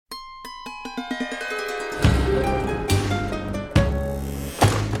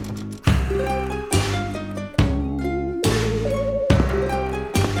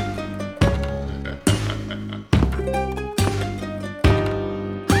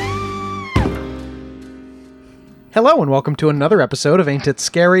Hello and welcome to another episode of Ain't It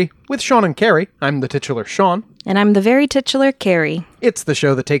Scary with Sean and Carrie. I'm the titular Sean. And I'm the very titular Carrie. It's the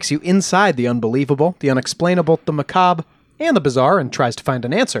show that takes you inside the unbelievable, the unexplainable, the macabre, and the bizarre and tries to find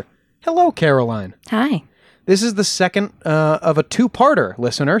an answer. Hello, Caroline. Hi. This is the second of a two-parter,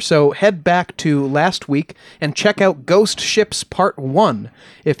 listener, so head back to last week and check out Ghost Ships Part 1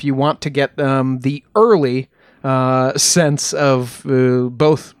 if you want to get the early sense of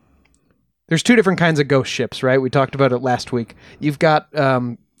both. There's two different kinds of ghost ships, right? We talked about it last week. You've got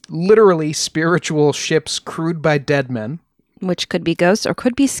literally spiritual ships crewed by dead men. Which could be ghosts or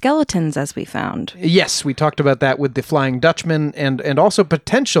could be skeletons, as we found. Yes, we talked about that with the Flying Dutchman and also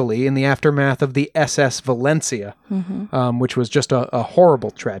potentially in the aftermath of the SS Valencia, which was just a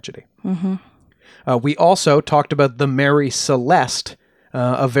horrible tragedy. We also talked about the Mary Celeste,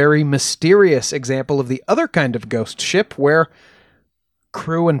 a very mysterious example of the other kind of ghost ship where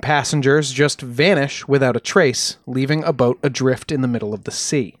crew and passengers just vanish without a trace, leaving a boat adrift in the middle of the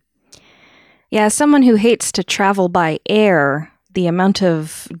sea. Yeah, as someone who hates to travel by air, the amount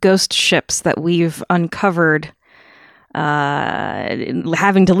of ghost ships that we've uncovered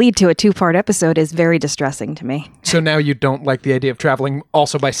having to lead to a two-part episode is very distressing to me. So now you don't like the idea of traveling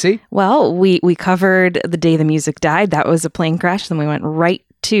also by sea? Well, we covered The Day the Music Died. That was a plane crash. Then we went right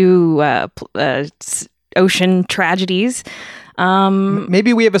to ocean tragedies.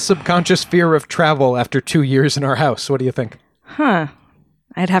 Maybe we have a subconscious fear of travel after 2 years in our house. What do you think?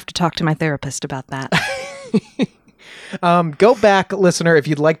 I'd have to talk to my therapist about that. Go back, listener, if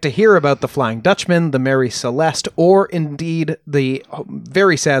you'd like to hear about the Flying Dutchman, the Mary Celeste, or indeed the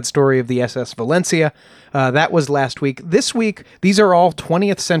very sad story of the SS Valencia. That was last week. This week, these are all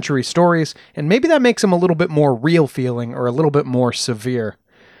 20th century stories, and maybe that makes them a little bit more real feeling or a little bit more severe.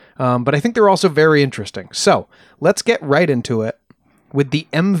 But I think they're also very interesting. So let's get right into it with the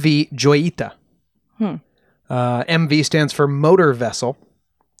MV Joyita. MV stands for motor vessel.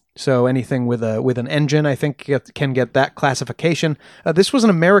 So anything with an engine, I think, can get that classification. This was an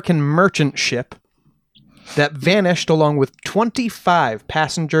American merchant ship that vanished along with 25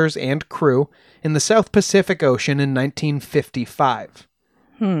 passengers and crew in the South Pacific Ocean in 1955.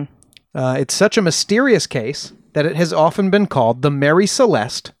 It's such a mysterious case that it has often been called the Mary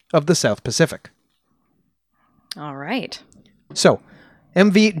Celeste of the South Pacific. All right. So,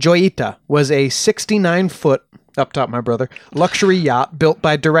 MV Joyita was a 69-foot, up top my brother, luxury yacht built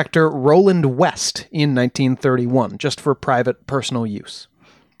by director Roland West in 1931, just for private personal use.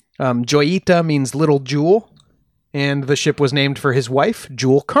 Joyita means little jewel, and the ship was named for his wife,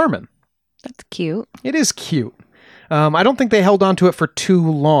 Jewel Carmen. That's cute. It is cute. I don't think they held on to it for too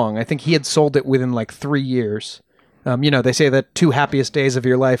long. I think he had sold it within like 3 years. They say that 2 happiest days of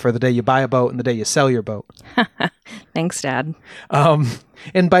your life are the day you buy a boat and the day you sell your boat. Thanks, Dad.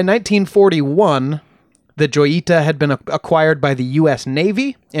 And by 1941, the Joyita had been acquired by the U.S.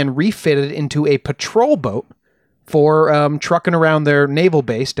 Navy and refitted into a patrol boat for trucking around their naval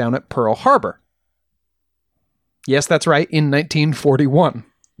base down at Pearl Harbor. Yes, that's right, in 1941.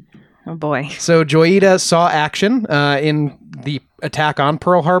 Oh, boy. So Joyita saw action in the attack on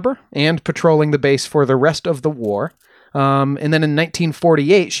Pearl Harbor and patrolling the base for the rest of the war. And then in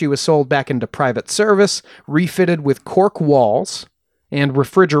 1948, she was sold back into private service, refitted with cork walls and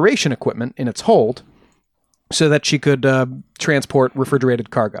refrigeration equipment in its hold so that she could transport refrigerated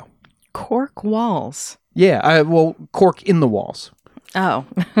cargo. Cork walls? Yeah, cork in the walls. Oh.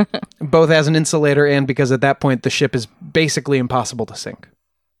 Both as an insulator and because at that point the ship is basically impossible to sink.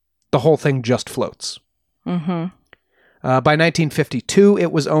 The whole thing just floats. By 1952,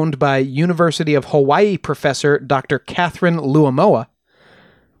 it was owned by University of Hawaii professor Dr. Catherine Luamala,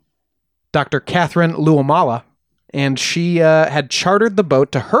 and she had chartered the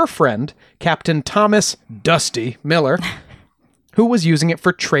boat to her friend, Captain Thomas Dusty Miller, who was using it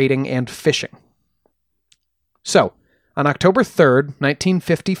for trading and fishing. So, on October 3rd,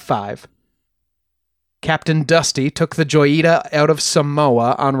 1955, Captain Dusty took the Joyita out of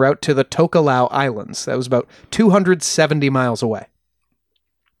Samoa en route to the Tokelau Islands. That was about 270 miles away.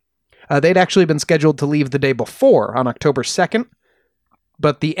 They'd actually been scheduled to leave the day before, on October 2nd,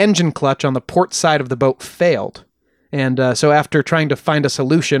 but the engine clutch on the port side of the boat failed. And so after trying to find a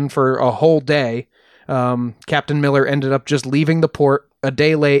solution for a whole day, Captain Miller ended up just leaving the port a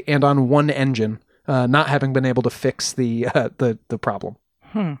day late and on one engine, not having been able to fix the problem.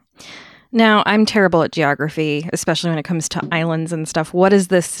 Now, I'm terrible at geography, especially when it comes to islands and stuff. What is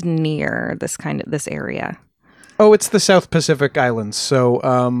this near, this area? Oh, it's the South Pacific Islands. So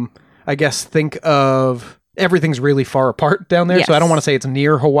I guess think of everything's really far apart down there. Yes. So I don't want to say it's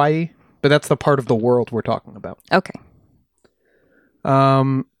near Hawaii, but that's the part of the world we're talking about. Okay.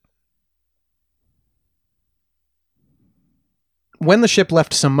 When the ship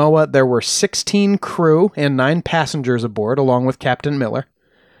left Samoa, there were 16 crew and 9 passengers aboard, along with Captain Miller.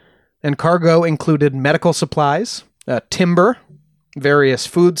 And cargo included medical supplies, timber, various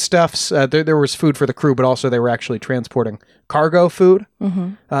foodstuffs. There was food for the crew, but also they were actually transporting cargo food,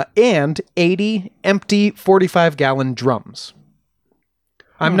 and 80 empty 45-gallon drums.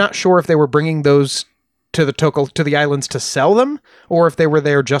 I'm not sure if they were bringing those to the islands to sell them, or if they were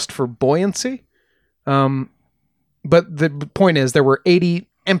there just for buoyancy. But the point is, there were 80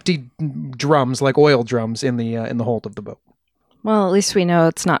 empty drums, like oil drums, in the hold of the boat. Well, at least we know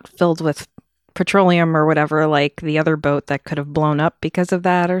it's not filled with petroleum or whatever, like the other boat that could have blown up because of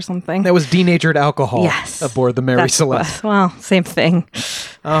that or something. That was denatured alcohol aboard the Mary Celeste. Well, same thing.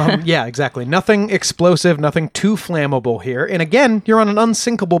 Yeah, exactly. Nothing explosive, nothing too flammable here. And again, you're on an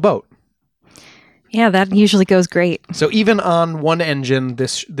unsinkable boat. Yeah, that usually goes great. So even on one engine,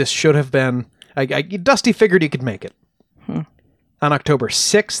 this should have been... Dusty figured he could make it. On October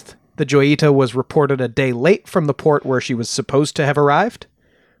 6th, the Joyita was reported a day late from the port where she was supposed to have arrived,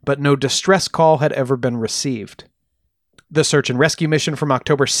 but no distress call had ever been received. The search and rescue mission from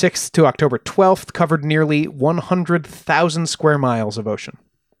October 6th to October 12th covered nearly 100,000 square miles of ocean.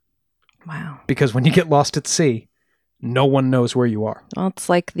 Wow. Because when you get lost at sea, no one knows where you are. Well, it's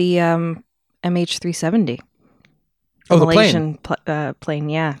like the MH370. Oh, the Malaysian plane. Plane,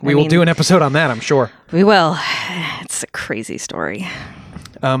 yeah. We will do an episode on that, I'm sure. We will. It's a crazy story.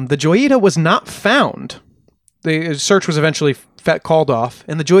 The Joyita was not found. The search was eventually called off,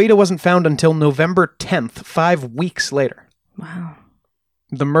 and the Joyita wasn't found until November 10th, 5 weeks later. Wow.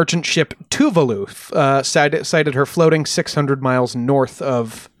 The merchant ship Tuvalu cited her floating 600 miles north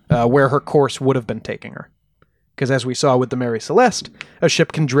of where her course would have been taking her. Because as we saw with the Mary Celeste, a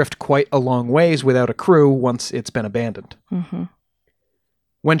ship can drift quite a long ways without a crew once it's been abandoned. Mm-hmm.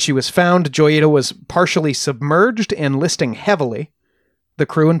 When she was found, Joyita was partially submerged and listing heavily. The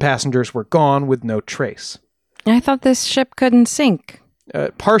crew and passengers were gone with no trace. I thought this ship couldn't sink.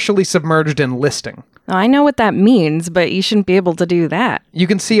 Partially submerged and listing. I know what that means, but you shouldn't be able to do that. You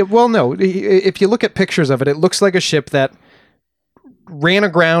can see it. Well, no. If you look at pictures of it, it looks like a ship that ran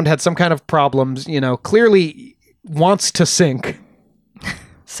aground, had some kind of problems, clearly wants to sink.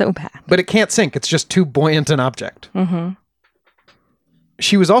 So bad. But it can't sink. It's just too buoyant an object. Mm-hmm.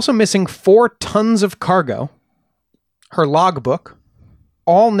 She was also missing 4 tons of cargo, her logbook,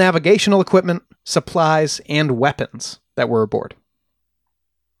 all navigational equipment, supplies, and weapons that were aboard.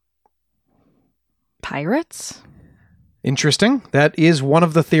 Pirates? Interesting. That is one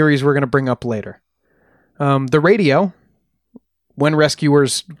of the theories we're going to bring up later. The radio, when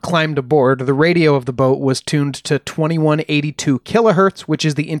rescuers climbed aboard, the radio of the boat was tuned to 2182 kilohertz, which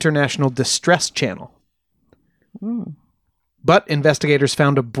is the International Distress Channel. Mm. But investigators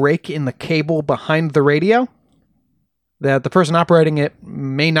found a break in the cable behind the radio that the person operating it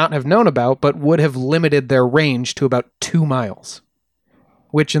may not have known about, but would have limited their range to about 2 miles,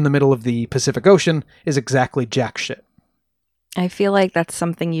 which in the middle of the Pacific Ocean is exactly jack shit. I feel like that's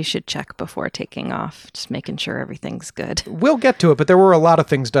something you should check before taking off, just making sure everything's good. We'll get to it, but there were a lot of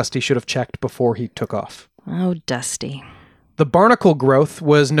things Dusty should have checked before he took off. Oh, Dusty. The barnacle growth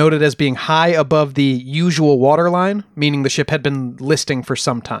was noted as being high above the usual waterline, meaning the ship had been listing for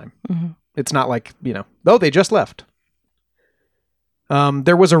some time. Mm-hmm. It's not like, they just left.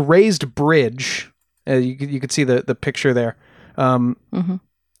 There was a raised bridge. You could see the picture there. Mm-hmm.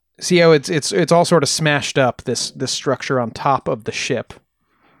 See how it's all sort of smashed up, this structure on top of the ship.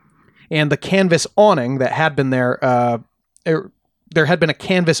 And the canvas awning that had been there, there had been a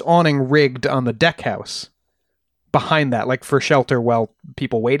canvas awning rigged on the deck house behind that, like for shelter while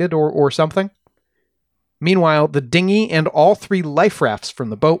people waited or something. Meanwhile, the dinghy and all 3 life rafts from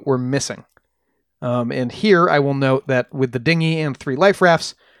the boat were missing. And here I will note that with the dinghy and 3 life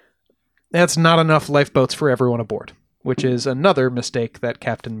rafts, that's not enough lifeboats for everyone aboard, which is another mistake that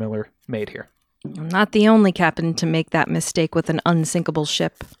Captain Miller made here. I'm not the only captain to make that mistake with an unsinkable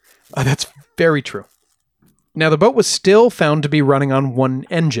ship. That's very true. Now, the boat was still found to be running on one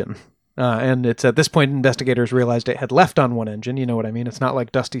engine. And it's at this point investigators realized it had left on one engine. You know what I mean? It's not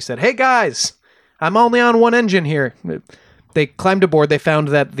like Dusty said, "Hey guys, I'm only on one engine here." They climbed aboard. They found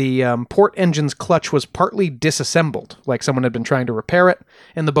that the port engine's clutch was partly disassembled, like someone had been trying to repair it,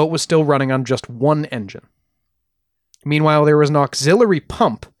 and the boat was still running on just one engine. Meanwhile, there was an auxiliary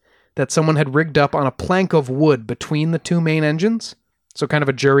pump that someone had rigged up on a plank of wood between the 2 main engines, so kind of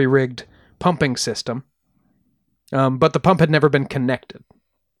a jury-rigged pumping system. But the pump had never been connected.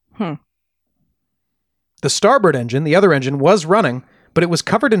 The starboard engine, the other engine, was running, but it was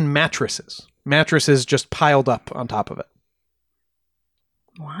covered in mattresses. Mattresses just piled up on top of it.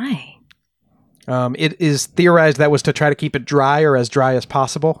 Why? It is theorized that was to try to keep it dry or as dry as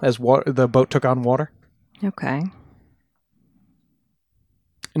possible as the boat took on water. Okay.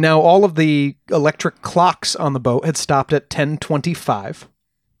 Now, all of the electric clocks on the boat had stopped at 10:25,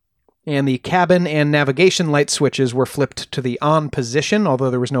 and the cabin and navigation light switches were flipped to the on position, although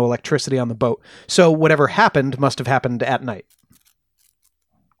there was no electricity on the boat. So whatever happened must have happened at night.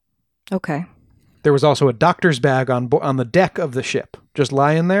 Okay. There was also a doctor's bag on the deck of the ship, just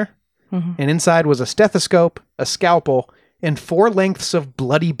lying there, and inside was a stethoscope, a scalpel, and 4 lengths of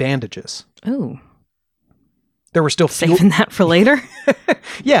bloody bandages. Ooh. There were still fuel. Saving that for later?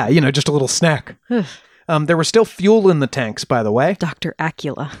 Yeah, just a little snack. There was still fuel in the tanks, by the way. Dr.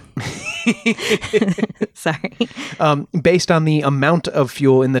 Acula. Sorry. Based on the amount of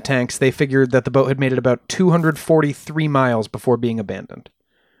fuel in the tanks, they figured that the boat had made it about 243 miles before being abandoned,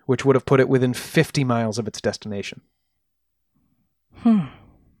 which would have put it within 50 miles of its destination.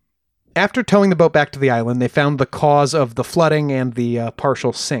 After towing the boat back to the island, they found the cause of the flooding and the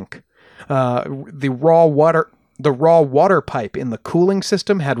partial sink. The raw water pipe in the cooling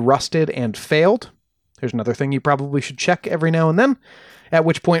system had rusted and failed. There's another thing you probably should check every now and then, at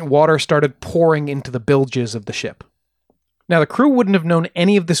which point water started pouring into the bilges of the ship. Now, the crew wouldn't have known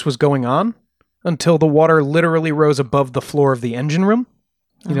any of this was going on until the water literally rose above the floor of the engine room.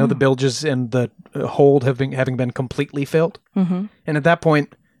 The bilges and the hold having been completely filled. And at that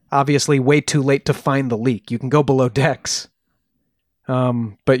point, obviously way too late to find the leak. You can go below decks,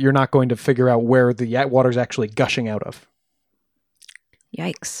 but you're not going to figure out where the water's actually gushing out of.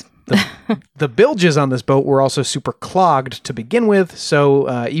 Yikes. The bilges on this boat were also super clogged to begin with,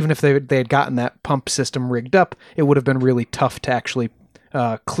 so even if they had gotten that pump system rigged up, it would have been really tough to actually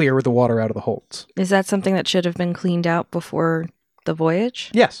clear the water out of the holds. Is that something that should have been cleaned out before the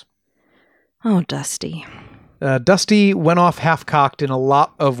voyage? Yes. Oh, Dusty. Dusty went off half-cocked in a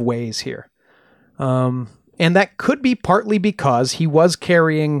lot of ways here. And that could be partly because he was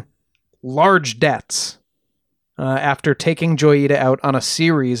carrying large debts after taking Joyita out on a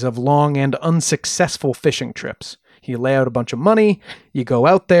series of long and unsuccessful fishing trips. You lay out a bunch of money, you go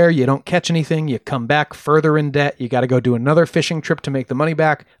out there, you don't catch anything, you come back further in debt, you got to go do another fishing trip to make the money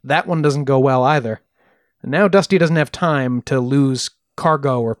back. That one doesn't go well either. And now Dusty doesn't have time to lose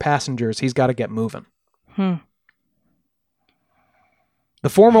cargo or passengers. He's got to get moving. The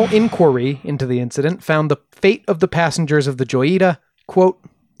formal inquiry into the incident found the fate of the passengers of the Joyita, quote,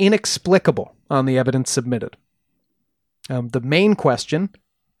 inexplicable on the evidence submitted. The main question,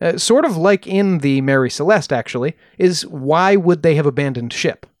 sort of like in the Mary Celeste actually, is why would they have abandoned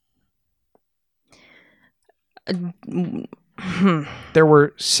ship? There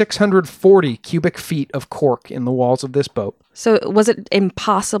were 640 cubic feet of cork in the walls of this boat. So was it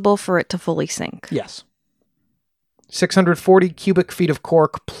impossible for it to fully sink? Yes. 640 cubic feet of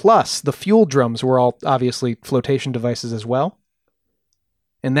cork, plus the fuel drums were all obviously flotation devices as well.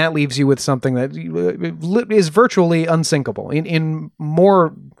 And that leaves you with something that is virtually unsinkable. In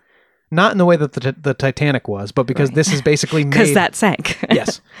more, not in the way that the Titanic was, but because this is basically made... Because that sank.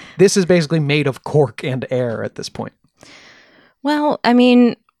 Yes. This is basically made of cork and air at this point. Well, I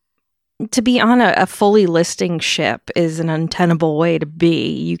mean, to be on a fully listing ship is an untenable way to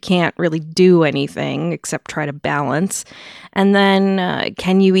be. You can't really do anything except try to balance. And then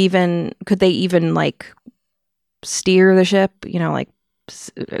could they even steer the ship,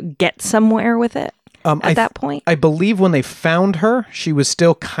 get somewhere with it at that point? I believe when they found her, she was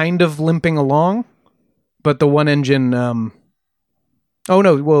still kind of limping along, but the one engine...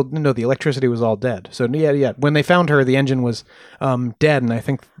 the electricity was all dead. So, yeah. When they found her, the engine was dead, and I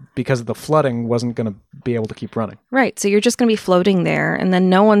think because of the flooding, wasn't going to be able to keep running. Right, so you're just going to be floating there, and then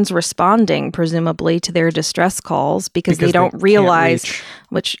no one's responding, presumably, to their distress calls because they don't realize,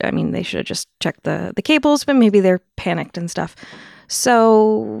 which, I mean, they should have just checked the cables, but maybe they're panicked and stuff.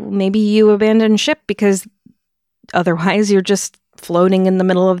 So maybe you abandon ship because otherwise you're just floating in the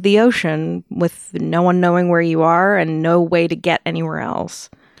middle of the ocean with no one knowing where you are and no way to get anywhere else.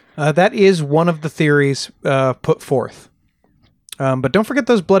 That is one of the theories put forth. But don't forget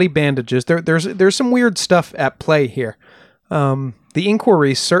those bloody bandages. There's some weird stuff at play here. The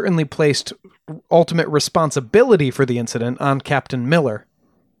inquiry certainly placed ultimate responsibility for the incident on Captain Miller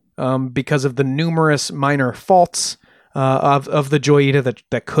because of the numerous minor faults of the Joyita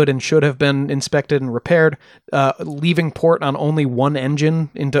that could and should have been inspected and repaired, leaving port on only one engine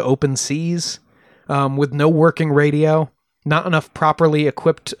into open seas, with no working radio, not enough properly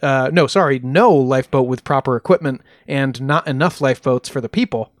equipped, no lifeboat with proper equipment, and not enough lifeboats for the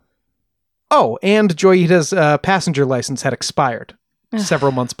people. Oh, and Joyita's passenger license had expired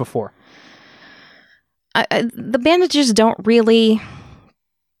several months before. The bandages don't really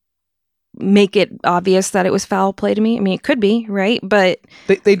make it obvious that it was foul play to me. I mean, it could be, right? But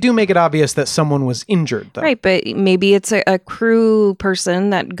they do make it obvious that someone was injured, though. Right, but maybe it's a crew person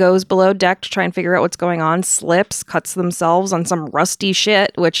that goes below deck to try and figure out what's going on, slips, cuts themselves on some rusty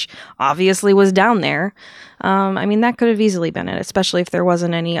shit, which obviously was down there. I mean, that could have easily been it, especially if there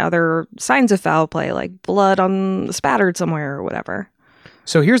wasn't any other signs of foul play, like blood spattered somewhere or whatever.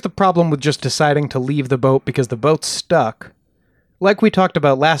 So here's the problem with just deciding to leave the boat because the boat's stuck. Like we talked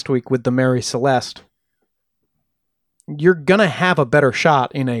about last week with the Mary Celeste, you're going to have a better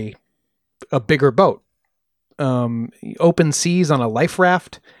shot in a bigger boat. Open seas on a life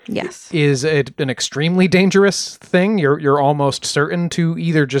raft is an extremely dangerous thing. You're almost certain to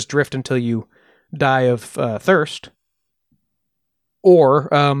either just drift until you die of thirst, or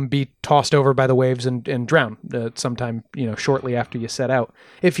be tossed over by the waves and drown sometime, shortly after you set out.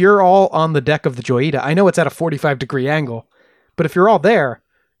 If you're all on the deck of the Joyita, I know it's at a 45-degree angle, but if you're all there,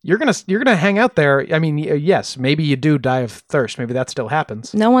 you're gonna hang out there. I mean, yes, maybe you do die of thirst. Maybe that still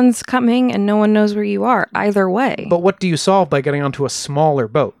happens. No one's coming, and no one knows where you are either way. But what do you solve by getting onto a smaller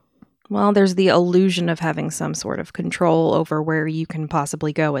boat? Well, there's the illusion of having some sort of control over where you can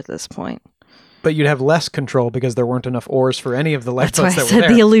possibly go at this point. But you'd have less control because there weren't enough oars for any of the lifeboats that were there. That's why I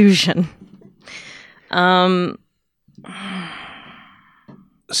said the illusion.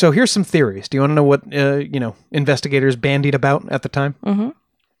 So here's some theories. Do you want to know what investigators bandied about at the time? Mm-hmm.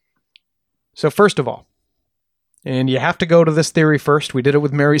 So first of all, and you have to go to this theory first. We did it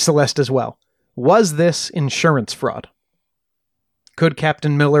with Mary Celeste as well. Was this insurance fraud? Could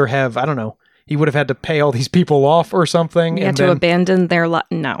Captain Miller have, I don't know, he would have had to pay all these people off or something. You had to abandon their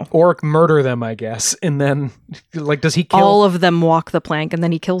no. Or murder them, I guess. And then, does he kill... All of them walk the plank and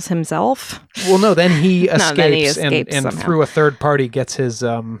then he kills himself? Well, no, then he escapes, and through a third party gets his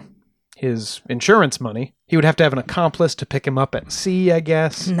insurance money. He would have to have an accomplice to pick him up at sea, I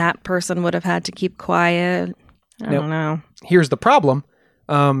guess. And that person would have had to keep quiet. I don't know. Here's the problem.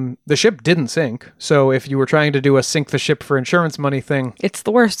 The ship didn't sink, so if you were trying to do a sink the ship for insurance money thing... It's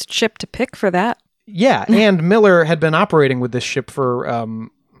the worst ship to pick for that. Yeah, and Miller had been operating with this ship for,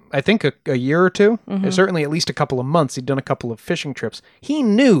 I think, a year or two. Mm-hmm. Certainly at least a couple of months. He'd done a couple of fishing trips. He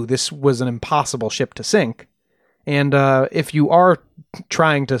knew this was an impossible ship to sink. And if you are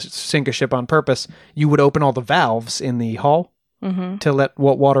trying to sink a ship on purpose, you would open all the valves in the hull to let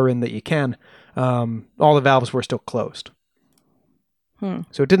water in that you can. All the valves were still closed.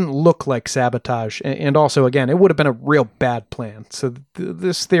 So it didn't look like sabotage. And also, again, it would have been a real bad plan. So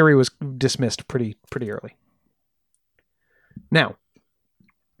this theory was dismissed pretty early. Now,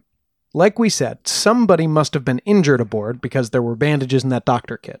 like we said, somebody must have been injured aboard because there were bandages in that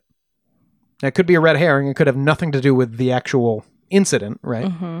doctor kit. That could be a red herring. It could have nothing to do with the actual incident,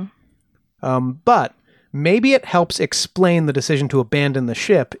 right? Mm-hmm. But maybe it helps explain the decision to abandon the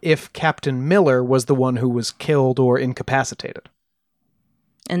ship if Captain Miller was the one who was killed or incapacitated.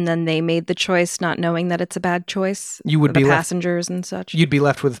 And then they made the choice not knowing that it's a bad choice. You would be passengers and such. You'd be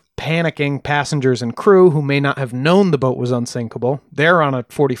left with panicking passengers and crew who may not have known the boat was unsinkable. They're on a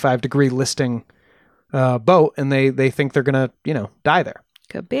 45-degree listing boat, and they think they're going to, die there.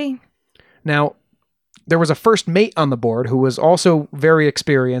 Could be. Now, there was a first mate on the board who was also very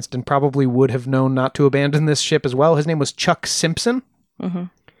experienced and probably would have known not to abandon this ship as well. His name was Chuck Simpson.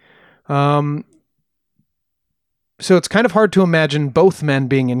 Mm-hmm. So it's kind of hard to imagine both men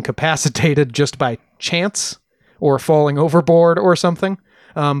being incapacitated just by chance or falling overboard or something.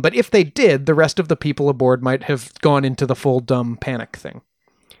 But if they did, the rest of the people aboard might have gone into the full dumb panic thing.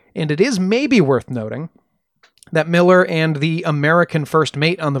 And it is maybe worth noting that Miller and the American first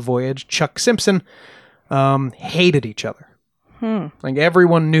mate on the voyage, Chuck Simpson, hated each other. Like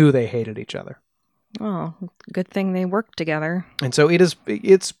everyone knew they hated each other. Oh, good thing they worked together. And so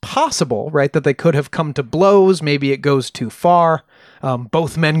it's possible, right, that they could have come to blows. Maybe it goes too far.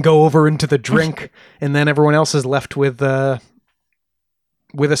 Both men go over into the drink, and then everyone else is left with a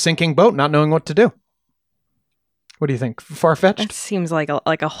sinking boat, not knowing what to do. What do you think? Far-fetched? It seems like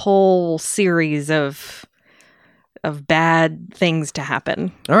a whole series of bad things to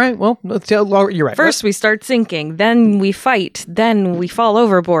happen. All right, well, you're right. First we start sinking, then we fight, then we fall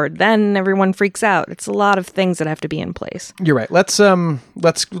overboard, then everyone freaks out. It's a lot of things that have to be in place. You're right. Let's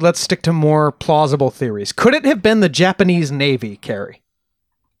stick to more plausible theories. Could it have been the Japanese Navy, Carrie?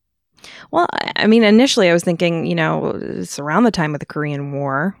 Well, I mean, initially I was thinking, it's around the time of the Korean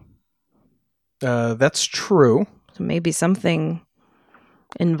War. That's true. So maybe something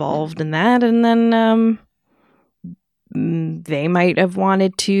involved in that, and then they might have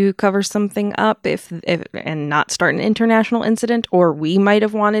wanted to cover something up if and not start an international incident, or we might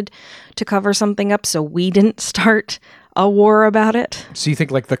have wanted to cover something up so we didn't start a war about it. So you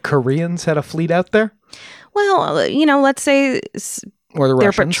think like the Koreans had a fleet out there? Well, let's say or the they're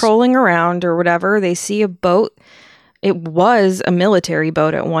Russians. patrolling around or whatever. They see a boat. It was a military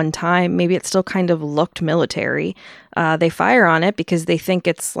boat at one time. Maybe it still kind of looked military. They fire on it because they think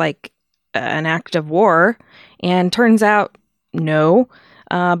it's like an act of war. And turns out, no.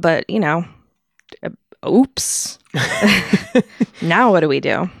 But, oops. Now what do we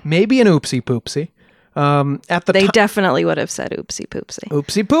do? Maybe an oopsie poopsie. They definitely would have said oopsie poopsie.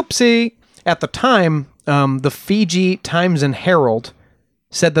 Oopsie poopsie. At the time, the Fiji Times and Herald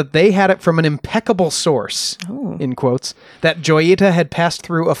said that they had it from an impeccable source, in quotes, that Joyita had passed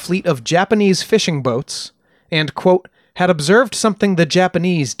through a fleet of Japanese fishing boats and, quote, had observed something the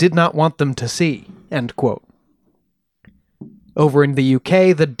Japanese did not want them to see, end quote. Over in the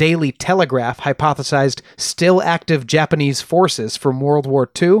UK, the Daily Telegraph hypothesized still active Japanese forces from World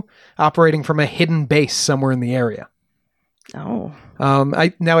War II operating from a hidden base somewhere in the area. Oh.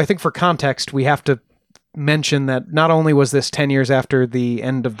 I think for context, we have to mention that not only was this 10 years after the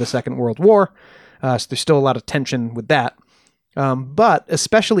end of the Second World War, so there's still a lot of tension with that, but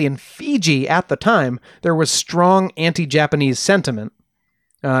especially in Fiji at the time, there was strong anti-Japanese sentiment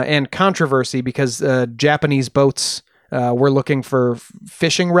and controversy because Japanese boats were looking for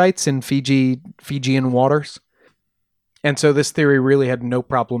fishing rights in Fijian waters. And so this theory really had no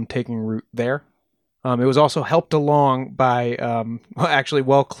problem taking root there. It was also helped along by,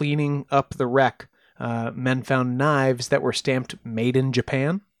 while cleaning up the wreck, men found knives that were stamped "Made in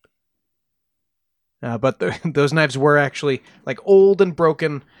Japan." But those knives were actually like old and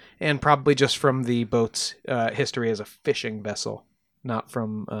broken and probably just from the boat's history as a fishing vessel, not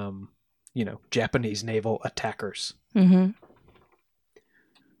from, Japanese naval attackers. Mm-hmm.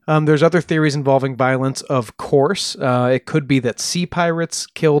 There's other theories involving violence, of course. It could be that sea pirates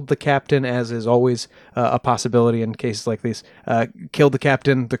killed the captain, as is always a possibility in cases like these. Killed the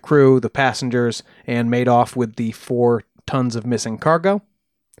captain, the crew, the passengers, and made off with the 4 tons of missing cargo.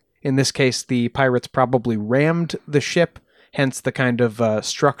 In this case, the pirates probably rammed the ship, hence the kind of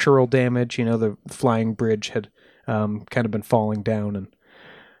structural damage. The flying bridge had kind of been falling down.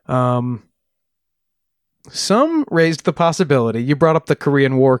 And some raised the possibility, you brought up the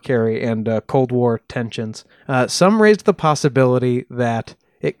Korean War, Carrie, and Cold War tensions. Some raised the possibility that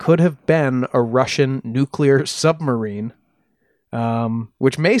it could have been a Russian nuclear submarine,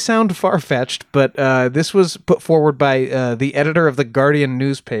 which may sound far-fetched, but this was put forward by the editor of the Guardian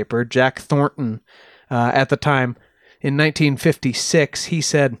newspaper, Jack Thornton, at the time. In 1956, he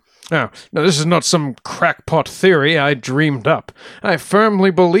said, "Now, this is not some crackpot theory I dreamed up. I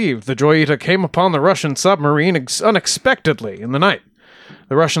firmly believe the Joyita came upon the Russian submarine unexpectedly in the night.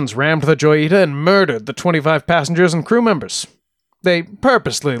 The Russians rammed the Joyita and murdered the 25 passengers and crew members. They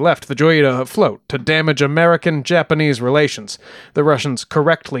purposely left the Joyita afloat to damage American-Japanese relations. The Russians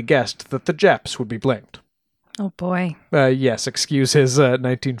correctly guessed that the Japs would be blamed." Oh, boy. Yes, excuse his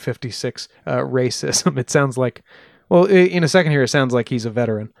 1956 racism. It sounds like... Well, in a second here, it sounds like he's a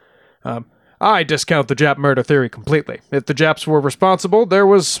veteran. "I discount the Jap murder theory completely. If the Japs were responsible, there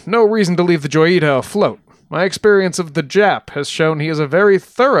was no reason to leave the Joyita afloat. My experience of the Jap has shown he is a very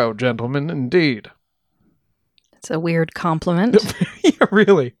thorough gentleman indeed." It's a weird compliment. Yeah,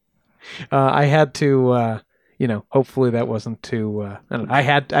 really. I had to, hopefully that wasn't too. I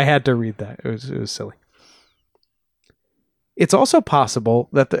had to read that. It was silly. It's also possible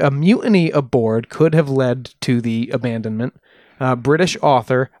that a mutiny aboard could have led to the abandonment. British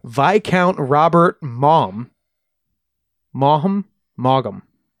author Viscount Robert Maugham. Viscount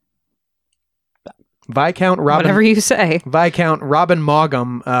Robin. Whatever you say. Viscount Robin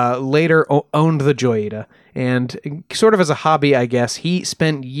Maugham later owned the Joyita, and sort of as a hobby, I guess, he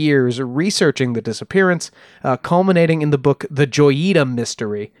spent years researching the disappearance, culminating in the book The Joyita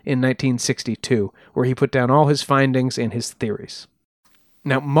Mystery in 1962, where he put down all his findings and his theories.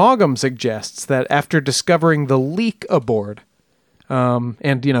 Now, Maugham suggests that after discovering the leak aboard,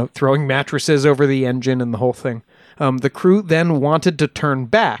 and, throwing mattresses over the engine and the whole thing, the crew then wanted to turn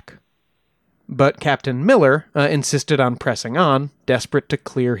back, but Captain Miller insisted on pressing on, desperate to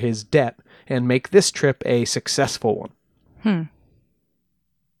clear his debt and make this trip a successful one.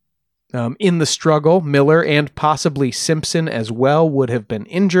 In the struggle, Miller and possibly Simpson as well would have been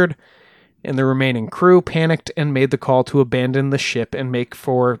injured, and the remaining crew panicked and made the call to abandon the ship and make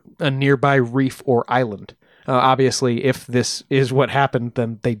for a nearby reef or island. Obviously, if this is what happened,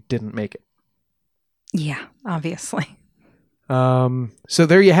 then they didn't make it. Yeah, obviously. So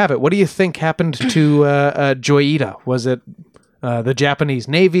there you have it. What do you think happened to Joyita? Was it the Japanese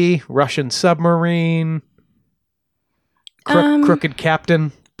Navy, Russian submarine, crooked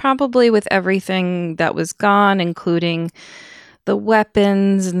captain? Probably with everything that was gone, including the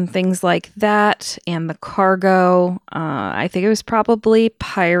weapons and things like that, and the cargo. I think it was probably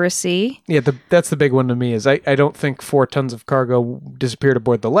piracy. Yeah, that's the big one to me, is I don't think 4 tons of cargo disappeared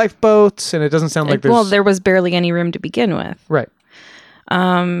aboard the lifeboats, and it doesn't sound like there's... Well, there was barely any room to begin with. Right.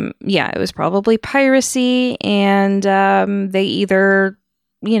 Yeah, it was probably piracy, and they either,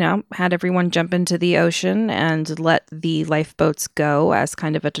 had everyone jump into the ocean and let the lifeboats go as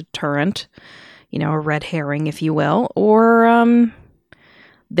kind of a deterrent, a red herring, if you will, or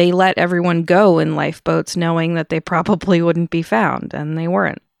they let everyone go in lifeboats knowing that they probably wouldn't be found, and they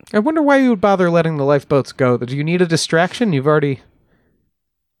weren't. I wonder why you would bother letting the lifeboats go. Do you need a distraction? You've already...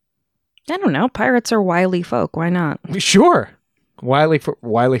 I don't know. Pirates are wily folk. Why not? Sure. Wily for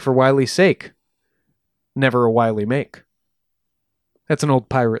wily's sake. Never a wily make. That's an old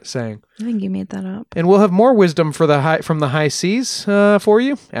pirate saying. I think you made that up. And we'll have more wisdom from the high seas for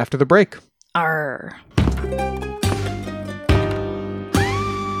you after the break. Arr.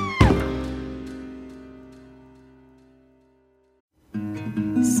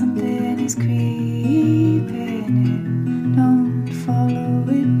 Something is creeping in. Don't follow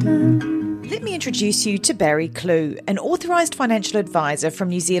it down. Let me introduce you to Barry Clew, an authorised financial advisor from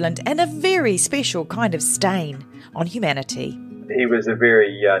New Zealand and a very special kind of stain on humanity. He was a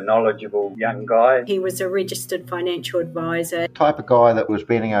very knowledgeable young guy. He was a registered financial advisor. Type of guy that was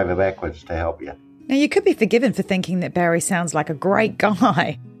bending over backwards to help you. Now, you could be forgiven for thinking that Barry sounds like a great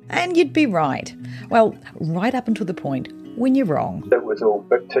guy, and you'd be right. Well, right up until the point when you're wrong. It was all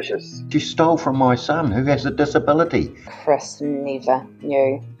fictitious. You stole from my son who has a disability. Chris never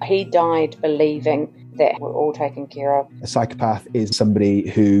knew. He died believing that we're all taken care of. A psychopath is somebody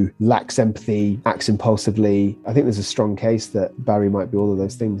who lacks empathy, acts impulsively. I think there's a strong case that Barry might be all of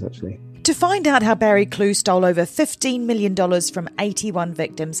those things, actually. To find out how Barry Clew stole over $15 million from 81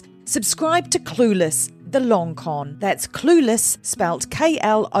 victims, subscribe to Clueless, The Long Con. That's Clueless, spelt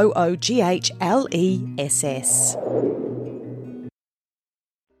Klooghless.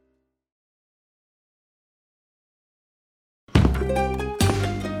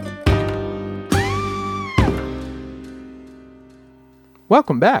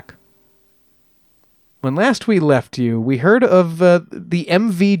 Welcome back. When last we left you, we heard of the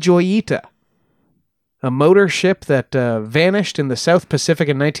MV Joyita, a motor ship that vanished in the South Pacific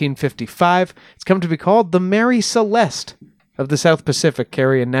in 1955. It's come to be called the Mary Celeste of the South Pacific,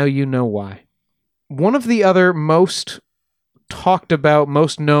 Carrie, and now you know why. One of the other most talked about,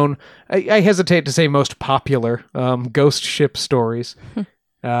 most known, I hesitate to say most popular, ghost ship stories,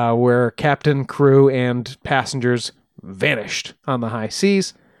 where captain, crew, and passengers vanished on the high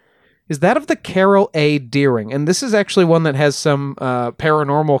seas, is that of the Carol A. Deering. And this is actually one that has some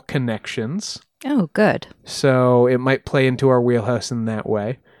paranormal connections. Oh, good. So it might play into our wheelhouse in that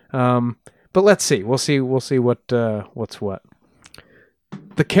way. But let's see. We'll see what's what.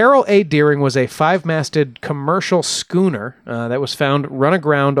 The Carol A. Deering was a 5-masted commercial schooner that was found run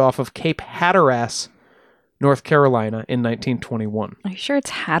aground off of Cape Hatteras, North Carolina in 1921. Are you sure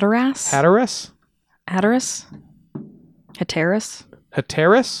it's Hatteras? Hatteras? Hatteras? Hatteras?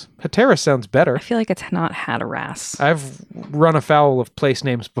 Hatteras? Hatteras sounds better. I feel like it's not Hatteras. I've run afoul of place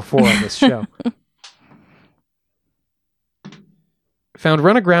names before on this show. Found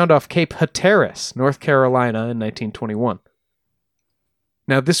run aground off Cape Hatteras, North Carolina in 1921.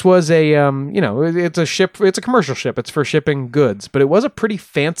 Now, this was a, it's a ship, it's a commercial ship. It's for shipping goods, but it was a pretty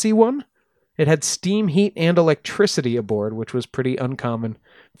fancy one. It had steam, heat, and electricity aboard, which was pretty uncommon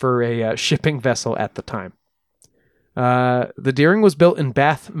for a shipping vessel at the time. The Deering was built in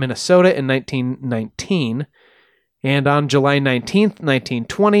Bath, Minnesota in 1919, and on July 19th,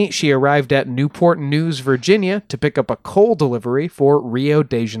 1920, she arrived at Newport News, Virginia to pick up a coal delivery for Rio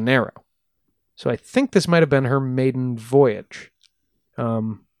de Janeiro. So I think this might have been her maiden voyage.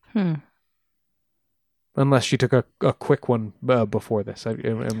 Unless she took a quick one before this.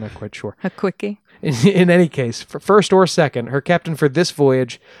 I'm not quite sure. A quickie? In any case, for first or second, her captain for this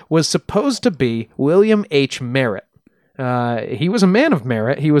voyage was supposed to be William H. Merritt. He was a man of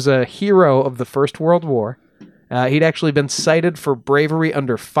merit. He was a hero of the First World War. He'd actually been cited for bravery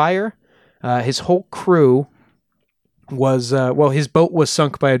under fire. His whole crew was, his boat was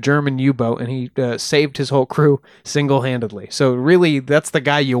sunk by a German U-boat, and he saved his whole crew single-handedly. So really, that's the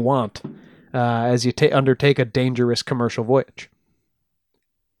guy you want as you undertake a dangerous commercial voyage.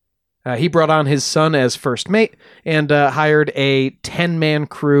 He brought on his son as first mate and hired a 10-man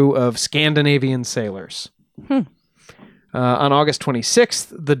crew of Scandinavian sailors. On August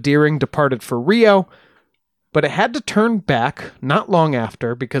 26th, the Deering departed for Rio, but it had to turn back not long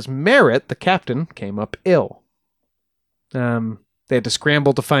after because Merritt, the captain, came up ill. They had to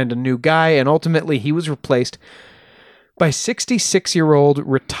scramble to find a new guy, and ultimately he was replaced by 66-year-old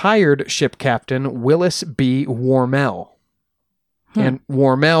retired ship captain Willis B. Warmell. And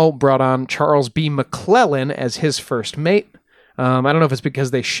Warmell brought on Charles B. McClellan as his first mate. I don't know if it's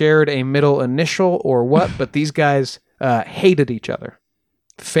because they shared a middle initial or what, but these guys hated each other.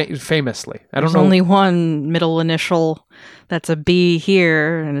 Famously. There's only one middle initial that's a B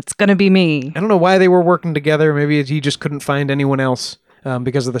here, and it's going to be me. I don't know why they were working together. Maybe he just couldn't find anyone else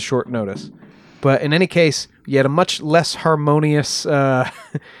because of the short notice. But in any case, you had a much less harmonious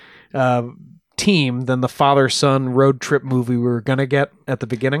team than the father-son road trip movie we were going to get at the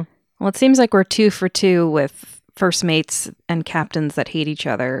beginning. Well, it seems like we're 2 for 2 with first mates and captains that hate each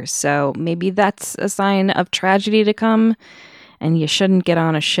other. So maybe that's a sign of tragedy to come, and you shouldn't get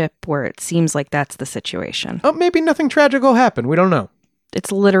on a ship where it seems like that's the situation. Oh, maybe nothing tragic will happen. We don't know.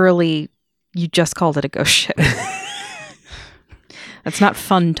 It's literally, you just called it a ghost ship. That's not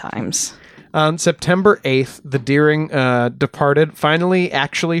fun times. On September 8th, the Deering departed, finally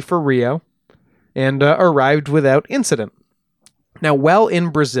actually for Rio, and arrived without incident. Now, while in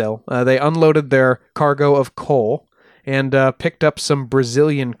Brazil, they unloaded their cargo of coal and picked up some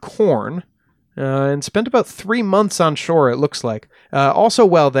Brazilian corn and spent about 3 months on shore, it looks like. Also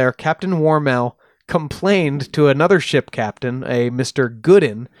while there, Captain Warmell complained to another ship captain, a Mr.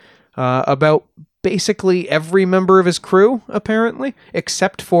 Gooden, about basically every member of his crew, apparently,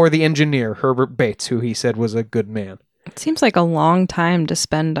 except for the engineer, Herbert Bates, who he said was a good man. It seems like a long time to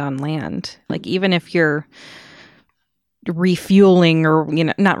spend on land. Like, even if you're refueling or,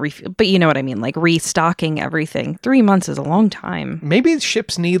 not refuel, but you know what I mean, like restocking everything. 3 months is a long time. Maybe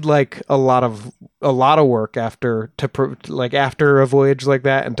ships need like a lot of work after a voyage like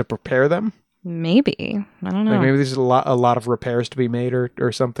that and to prepare them. Maybe. I don't know. Like maybe there's a lot of repairs to be made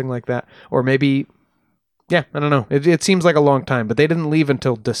or something like that. Or maybe, yeah, I don't know. It seems like a long time, but they didn't leave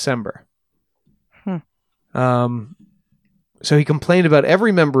until December. So he complained about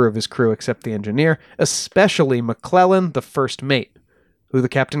every member of his crew except the engineer, especially McClellan, the first mate, who the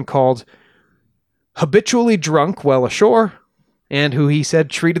captain called habitually drunk while ashore, and who he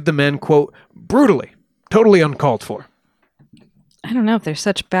said treated the men, quote, brutally, totally uncalled for. I don't know, if there's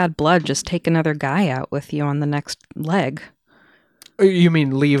such bad blood, just take another guy out with you on the next leg. You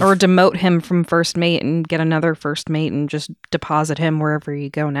mean leave? Or demote him from first mate and get another first mate and just deposit him wherever you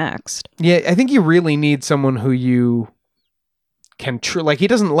go next. Yeah, I think you really need someone who you can he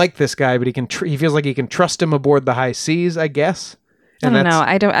doesn't like this guy, but he feels like he can trust him aboard the high seas, I guess. And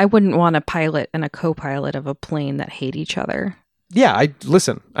I don't know. I wouldn't want a pilot and a co-pilot of a plane that hate each other. Yeah,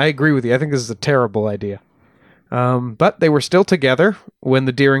 I agree with you. I think this is a terrible idea. But they were still together when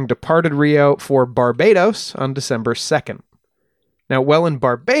the Deering departed Rio for Barbados on December 2nd. Now, while in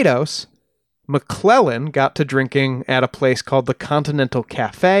Barbados, McClellan got to drinking at a place called the Continental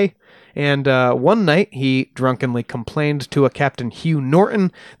Cafe, and one night he drunkenly complained to a Captain Hugh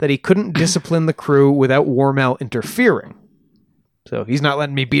Norton that he couldn't discipline the crew without Warmell interfering. So he's not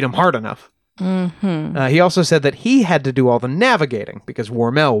letting me beat him hard enough. Mm-hmm. He also said that he had to do all the navigating because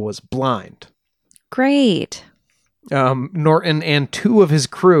Warmell was blind. Great. Norton and 2 of his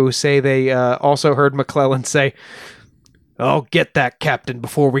crew say they also heard McClellan say, "I'll get that captain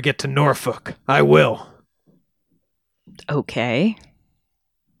before we get to Norfolk. I will." Okay.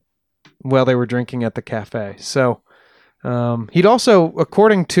 While they were drinking at the cafe. So he'd also,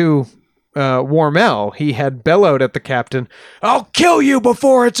 according to Warmell, he had bellowed at the captain, "I'll kill you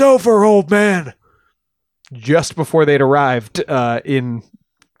before it's over, old man," just before they'd arrived in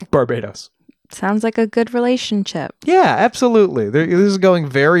Barbados. Sounds like a good relationship. Yeah, absolutely. This is going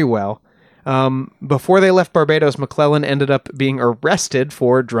very well. Before they left Barbados, McClellan ended up being arrested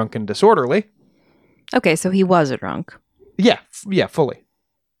for drunken disorderly. Okay, so he was a drunk. Yeah, fully.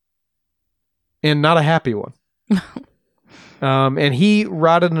 And not a happy one. And he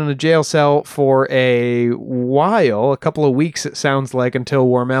rotted in a jail cell for a while, a couple of weeks it sounds like, until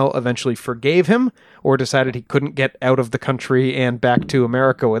Warmell eventually forgave him or decided he couldn't get out of the country and back to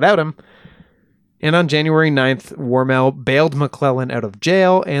America without him. And on January 9th, Warmell bailed McClellan out of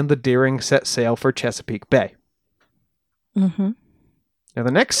jail, and the Deering set sail for Chesapeake Bay. Mm-hmm. Now,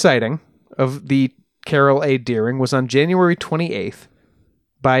 the next sighting of the Carroll A. Deering was on January 28th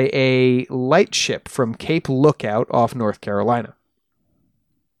by a lightship from Cape Lookout off North Carolina.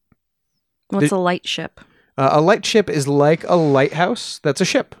 What's a lightship? A lightship is like a lighthouse that's a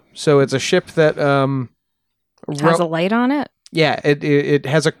ship. So it's a ship that has a light on it? Yeah, it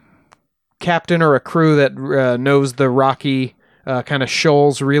has a captain or a crew that knows the rocky kind of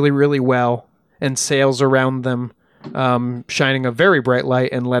shoals really, really well and sails around them, shining a very bright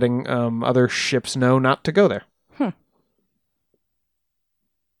light and letting other ships know not to go there.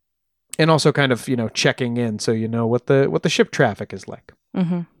 And also kind of, checking in so you know what the ship traffic is like.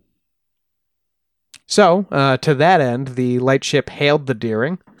 Mm-hmm. So, to that end, the lightship hailed the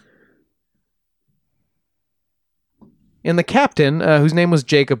Deering. And the captain, whose name was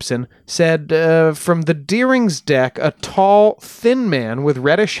Jacobson, said from the Deering's deck, a tall, thin man with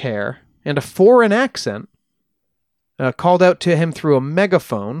reddish hair and a foreign accent called out to him through a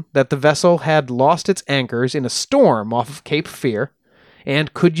megaphone that the vessel had lost its anchors in a storm off of Cape Fear,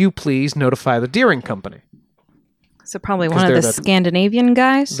 and could you please notify the Deering Company? So probably one of the Scandinavian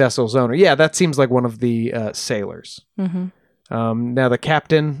guys? Vessel's owner. Yeah, that seems like one of the sailors. Mm-hmm. Now, the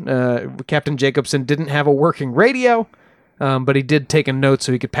Captain Jacobson didn't have a working radio, but he did take a note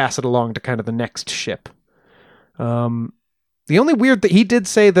so he could pass it along to kind of the next ship. The only weird that he did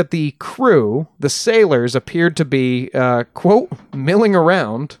say that the crew, the sailors, appeared to be, quote, milling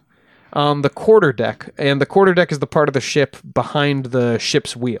around on the quarterdeck. And the quarterdeck is the part of the ship behind the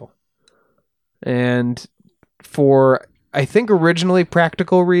ship's wheel. And for, I think, originally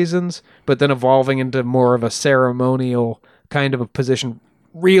practical reasons, but then evolving into more of a ceremonial kind of a position,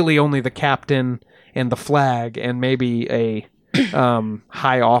 really only the captain and the flag and maybe a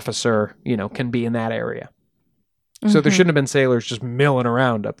high officer, can be in that area. So there shouldn't have been sailors just milling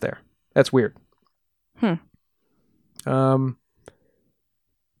around up there. That's weird.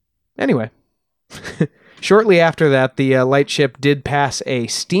 Anyway, shortly after that, the lightship did pass a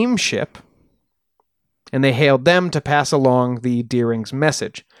steamship, and they hailed them to pass along the Deering's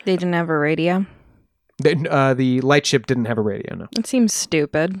message. They didn't have a radio? The lightship didn't have a radio, no. It seems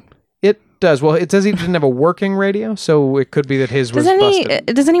stupid. It does. Well, it says he didn't have a working radio, so it could be that his was busted.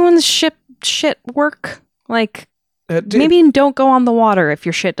 Does anyone's ship shit work? Like... maybe don't go on the water if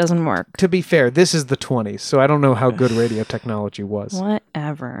your shit doesn't work. To be fair, this is the 20s, so I don't know how good radio technology was.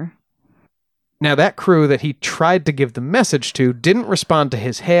 Whatever. Now, that crew that he tried to give the message to didn't respond to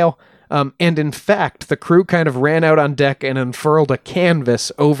his hail, and in fact, the crew kind of ran out on deck and unfurled a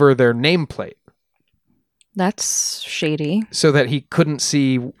canvas over their nameplate. That's shady. So that he couldn't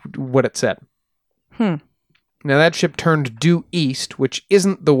see what it said. Now, that ship turned due east, which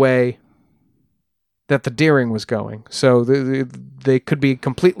isn't the way that the Deering was going. So they could be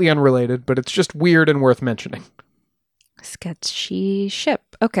completely unrelated, but it's just weird and worth mentioning. Sketchy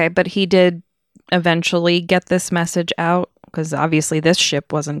ship. Okay, but he did eventually get this message out, because obviously this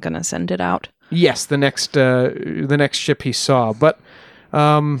ship wasn't going to send it out. Yes, the next ship he saw. But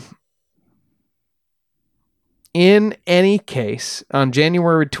in any case, on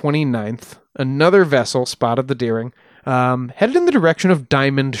January 29th, another vessel spotted the Deering, headed in the direction of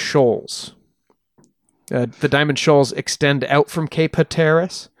Diamond Shoals. The Diamond Shoals extend out from Cape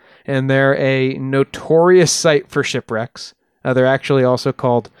Hatteras, and they're a notorious site for shipwrecks. They're actually also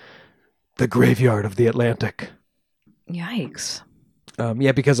called the Graveyard of the Atlantic. Yikes.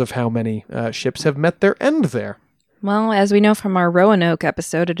 Yeah, because of how many ships have met their end there. Well, as we know from our Roanoke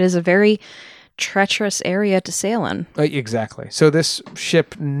episode, it is a very treacherous area to sail in. Exactly. So this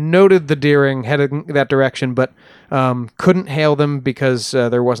ship noted the Deering heading that direction, but couldn't hail them because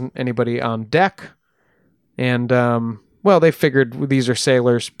there wasn't anybody on deck. And, they figured these are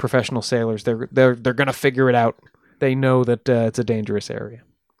sailors, professional sailors. They're going to figure it out. They know that it's a dangerous area.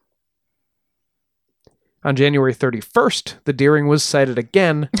 On January 31st, the Deering was sighted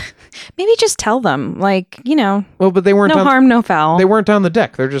again. Maybe just tell them, Well, but they weren't. No harm, no foul. They weren't on the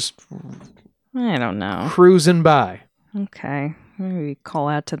deck. They're just. I don't know. Cruising by. Okay, maybe call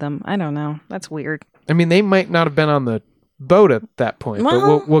out to them. I don't know. That's weird. I mean, they might not have been on the boat at that point,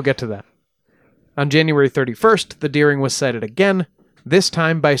 but we'll get to that. On January 31st, the Deering was sighted again, this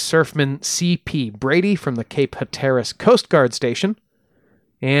time by surfman C.P. Brady from the Cape Hatteras Coast Guard Station,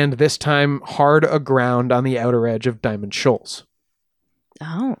 and this time hard aground on the outer edge of Diamond Shoals.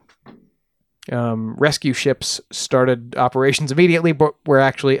 Oh. Rescue ships started operations immediately, but were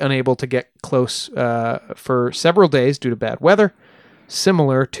actually unable to get close for several days due to bad weather,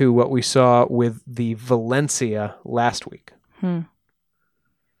 similar to what we saw with the Valencia last week.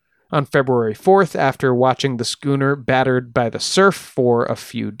 On February 4th, after watching the schooner battered by the surf for a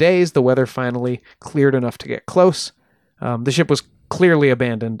few days, the weather finally cleared enough to get close. The ship was clearly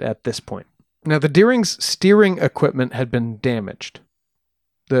abandoned at this point. Now, the Deering's steering equipment had been damaged.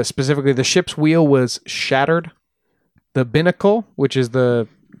 Specifically, the ship's wheel was shattered. The binnacle, which is the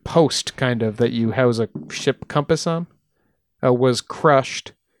post kind of that you house a ship compass on, was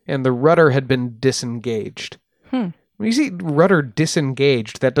crushed, and the rudder had been disengaged. When you see rudder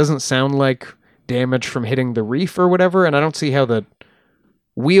disengaged, that doesn't sound like damage from hitting the reef or whatever, and I don't see how the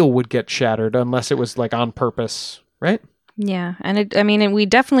wheel would get shattered unless it was on purpose, right? Yeah, and we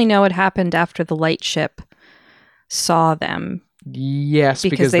definitely know it happened after the lightship saw them Yes,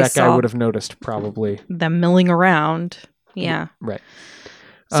 because that guy would have noticed probably. Them milling around. Yeah. Right.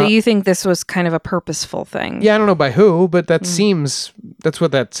 So you think this was kind of a purposeful thing? Yeah, I don't know by who, but that's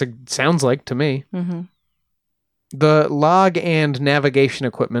what that sounds like to me. Mm-hmm. The log and navigation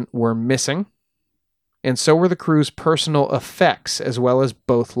equipment were missing, and so were the crew's personal effects, as well as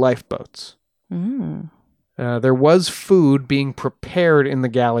both lifeboats. Mm. There was food being prepared in the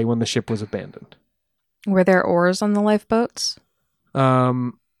galley when the ship was abandoned. Were there oars on the lifeboats?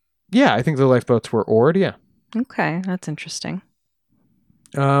 Yeah, I think the lifeboats were oared, yeah. Okay, that's interesting.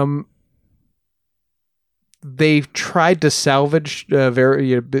 They tried to salvage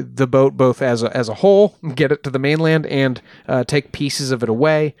the boat both as a whole, get it to the mainland, and take pieces of it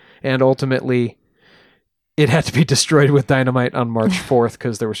away. And ultimately, it had to be destroyed with dynamite on March 4th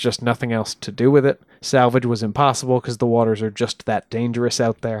because there was just nothing else to do with it. Salvage was impossible because the waters are just that dangerous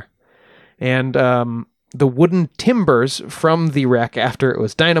out there. And the wooden timbers from the wreck after it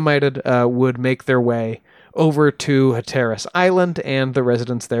was dynamited would make their way over to Hatteras Island, and the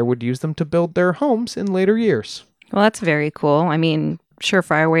residents there would use them to build their homes in later years. Well, that's very cool. I mean,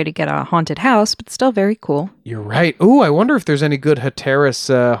 surefire way to get a haunted house, but still very cool. You're right. Ooh, I wonder if there's any good Hatteras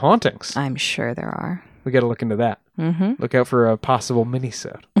hauntings. I'm sure there are. We got to look into that. Mm-hmm. Look out for a possible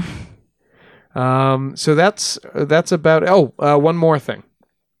mini-sode. So that's about... one more thing.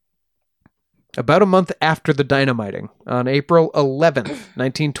 About a month after the dynamiting, on April 11th,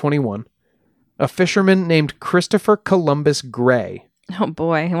 1921, a fisherman named Christopher Columbus Gray. Oh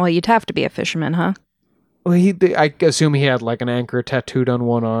boy. Well, you'd have to be a fisherman, huh? Well, I assume he had like an anchor tattooed on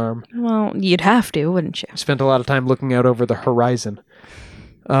one arm. Well, you'd have to, wouldn't you? Spent a lot of time looking out over the horizon.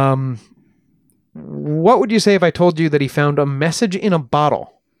 What would you say if I told you that he found a message in a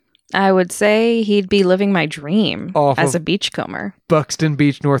bottle? I would say he'd be living my dream as a beachcomber. Buxton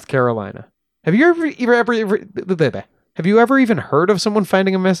Beach, North Carolina. Have you ever even heard of someone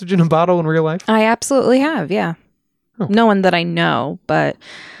finding a message in a bottle in real life? I absolutely have, yeah. Oh. No one that I know, but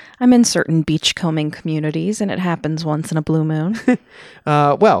I'm in certain beachcombing communities, and it happens once in a blue moon.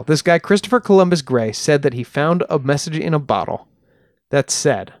 Well, this guy, Christopher Columbus Gray, said that he found a message in a bottle that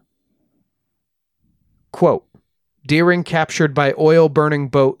said, quote, "Deering captured by oil-burning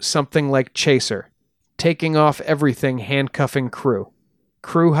boat something like chaser. Taking off everything, handcuffing crew.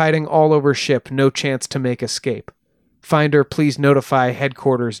 Crew hiding all over ship, no chance to make escape. Finder, please notify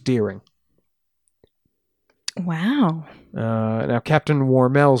headquarters Deering." Wow. Now, Captain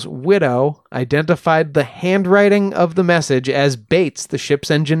Warmel's widow identified the handwriting of the message as Bates, the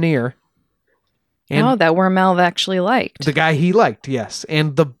ship's engineer. And that Warmel actually liked. The guy he liked, yes.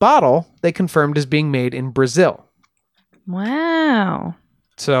 And the bottle, they confirmed, is being made in Brazil. Wow.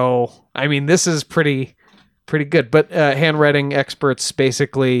 So, I mean, this is pretty good. But handwriting experts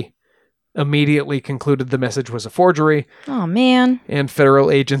basically immediately concluded the message was a forgery. Oh, man. And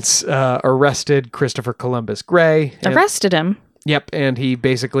federal agents arrested Christopher Columbus Gray. Arrested him? Yep, and he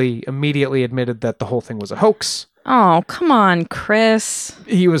basically immediately admitted that the whole thing was a hoax. Oh, come on, Chris.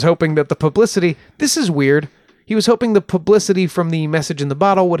 He was hoping that the publicity... This is weird. He was hoping the publicity from the message in the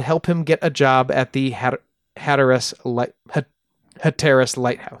bottle would help him get a job at the Hatteras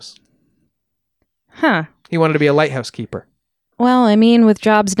Lighthouse. Huh. He wanted to be a lighthouse keeper. Well, I mean, with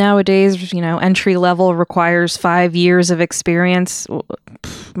jobs nowadays, entry level requires 5 years of experience.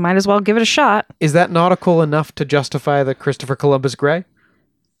 Might as well give it a shot. Is that nautical enough to justify the Christopher Columbus Gray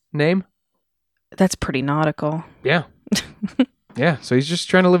name? That's pretty nautical. Yeah. Yeah, so he's just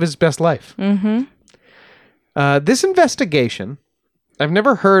trying to live his best life. Mm-hmm. This investigation, I've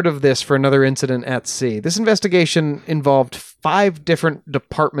never heard of this for another incident at sea. This investigation involved 5 different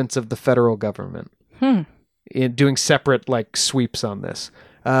departments of the federal government. Doing separate sweeps on this.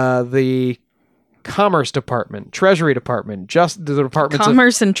 The Commerce Department, Treasury Department, just the departments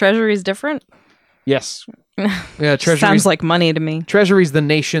Commerce and Treasury is different? Yes. Yeah, Treasury sounds like money to me. Treasury's the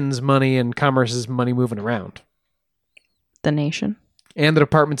nation's money and Commerce is money moving around. The nation. And the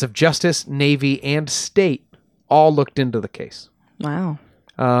Departments of Justice, Navy, and State all looked into the case. Wow.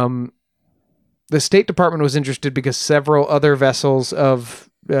 The State Department was interested because several other vessels of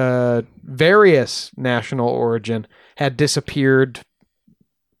various national origin had disappeared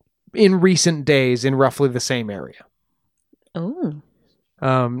in recent days in roughly the same area. Oh.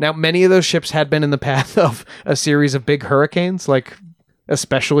 Now, many of those ships had been in the path of a series of big hurricanes,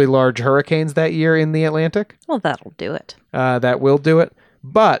 especially large hurricanes that year in the Atlantic. Well, that'll do it. That will do it.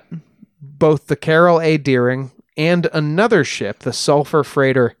 But both the Carroll A. Deering and another ship, the sulfur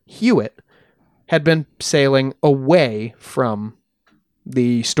freighter Hewitt, had been sailing away from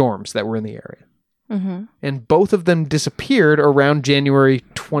the storms that were in the area. Mm-hmm. And both of them disappeared around January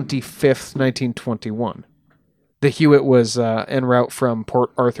 25th, 1921. The Hewitt was en route from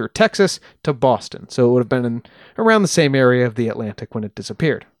Port Arthur, Texas to Boston, so it would have been around the same area of the Atlantic when it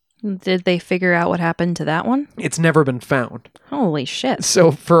disappeared. Did they figure out what happened to that one? It's never been found. Holy shit.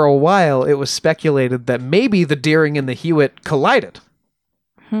 So for a while, it was speculated that maybe the Deering and the Hewitt collided.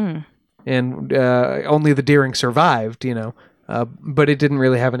 And only the Deering survived, but it didn't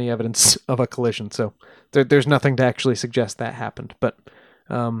really have any evidence of a collision, so there's nothing to actually suggest that happened. But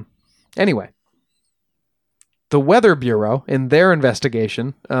anyway, the Weather Bureau, in their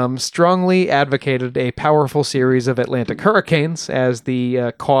investigation, strongly advocated a powerful series of Atlantic hurricanes as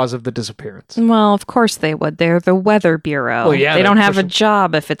the cause of the disappearance. Well, of course they would. They're the Weather Bureau. Well, yeah, they don't have a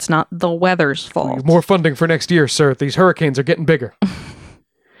job if it's not the weather's fault. More funding for next year, sir. These hurricanes are getting bigger.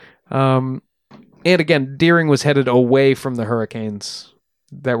 And again, Deering was headed away from the hurricanes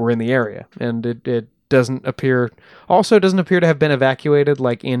that were in the area, and it doesn't appear to have been evacuated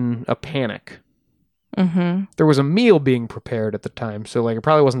like in a panic. Mm-hmm. There was a meal being prepared at the time, so it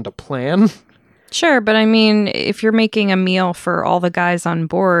probably wasn't a plan. Sure, but I mean, if you're making a meal for all the guys on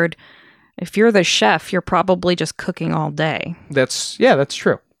board, if you're the chef, you're probably just cooking all day. That's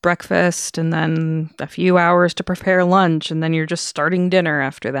true. Breakfast, and then a few hours to prepare lunch, and then you're just starting dinner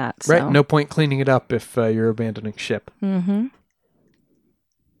after that. So. Right, no point cleaning it up if you're abandoning ship. Mm-hmm.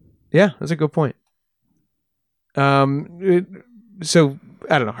 Yeah, that's a good point. So,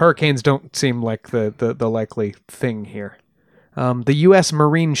 I don't know, hurricanes don't seem like the likely thing here. The U.S.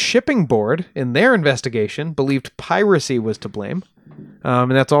 Marine Shipping Board, in their investigation, believed piracy was to blame.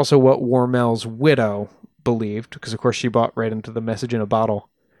 And that's also what Wormel's widow believed, because, of course, she bought right into the message in a bottle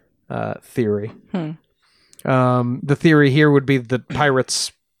theory. The theory here would be that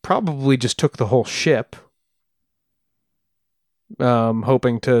pirates probably just took the whole ship,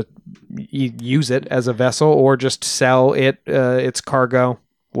 hoping to use it as a vessel or just sell its cargo,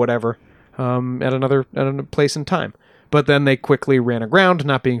 whatever, at another place in time. But then they quickly ran aground,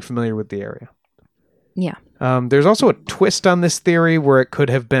 not being familiar with the area. Yeah. There's also a twist on this theory where it could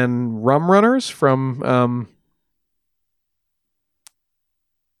have been rum runners from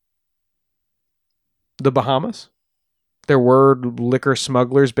the Bahamas. There were liquor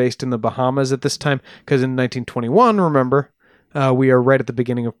smugglers based in the Bahamas at this time, because in 1921, remember, we are right at the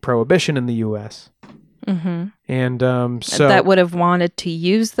beginning of Prohibition in the U.S. Mm-hmm. And so that would have wanted to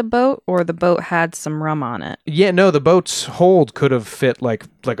use the boat, or the boat had some rum on it. Yeah, no, the boat's hold could have fit like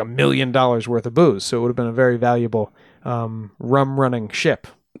 $1 million worth of booze, so it would have been a very valuable rum running ship.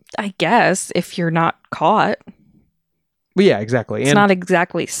 I guess if you're not caught. Well, yeah, exactly. It's not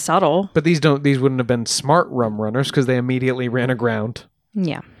exactly subtle. But these wouldn't have been smart rum runners because they immediately ran aground.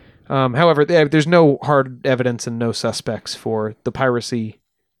 Yeah. However, there's no hard evidence and no suspects for the piracy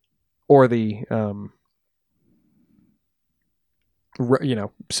or the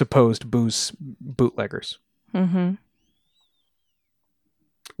supposed booze bootleggers. Mm-hmm.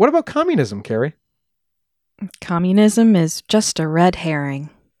 What about communism, Carrie? Communism is just a red herring.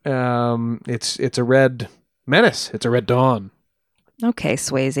 It's a red menace. It's a red dawn. Okay,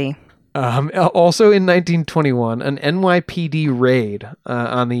 Swayze. Also in 1921, an NYPD raid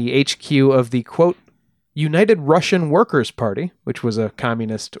on the HQ of the, quote, United Russian Workers' Party, which was a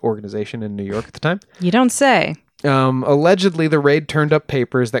communist organization in New York at the time. You don't say. Allegedly, the raid turned up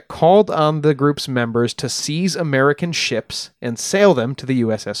papers that called on the group's members to seize American ships and sail them to the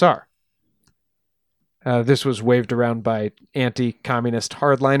USSR. This was waved around by anti-communist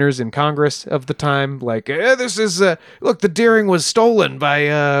hardliners in Congress of the time, like, this is, look, the Deering was stolen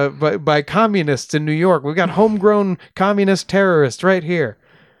by communists in New York. We've got homegrown communist terrorists right here.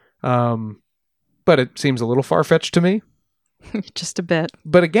 But it seems a little far-fetched to me. Just a bit.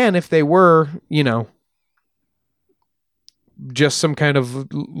 But again, if they were, just some kind of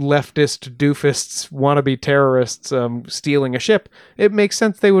leftist doofists, wannabe terrorists stealing a ship, it makes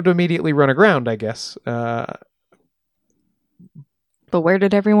sense they would immediately run aground, I guess. But where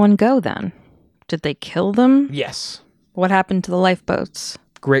did everyone go then? Did they kill them? Yes. What happened to the lifeboats?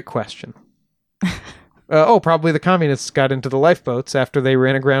 Great question. Probably the communists got into the lifeboats after they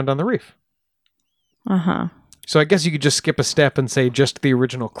ran aground on the reef. Uh-huh. So I guess you could just skip a step and say just the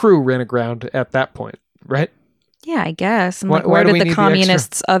original crew ran aground at that point, right? Yeah, I guess. And why where did the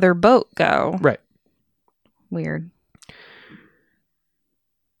communists' other boat go? Right. Weird.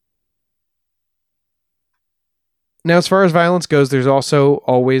 Now, as far as violence goes, there's also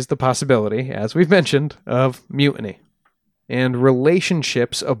always the possibility, as we've mentioned, of mutiny. And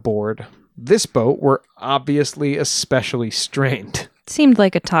relationships aboard this boat were obviously especially strained. Seemed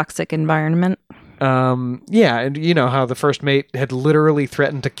like a toxic environment. Yeah, and you know how the first mate had literally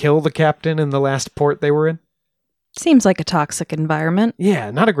threatened to kill the captain in the last port they were in? Seems like a toxic environment.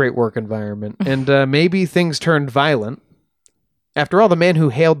 Yeah, not a great work environment. And maybe things turned violent. After all, the man who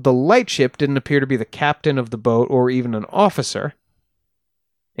hailed the lightship didn't appear to be the captain of the boat or even an officer.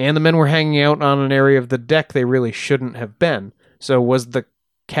 And the men were hanging out on an area of the deck they really shouldn't have been. So was the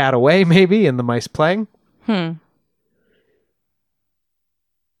cat away, maybe, and the mice playing? The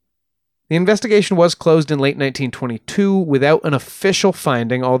investigation was closed in late 1922 without an official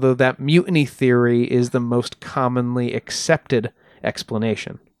finding, although that mutiny theory is the most commonly accepted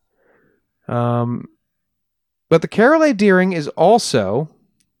explanation. But the Caroline Deering is also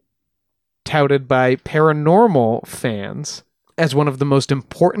touted by paranormal fans as one of the most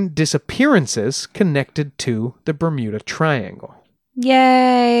important disappearances connected to the Bermuda Triangle.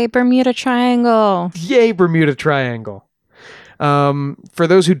 Yay, Bermuda Triangle. Yay, Bermuda Triangle. For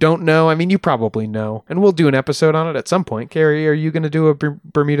those who don't know, I mean, you probably know, and we'll do an episode on it at some point. Carrie, are you going to do a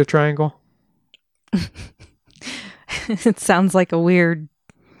Bermuda Triangle? It sounds like a weird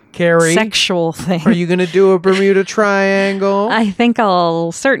Carrie, sexual thing. Are you going to do a Bermuda Triangle? I think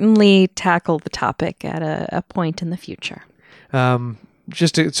I'll certainly tackle the topic at a point in the future.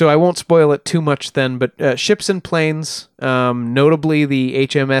 So I won't spoil it too much then, but ships and planes, notably the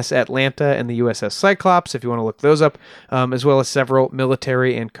HMS Atlanta and the USS Cyclops, if you want to look those up, as well as several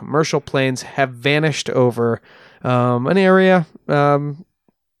military and commercial planes, have vanished over an area in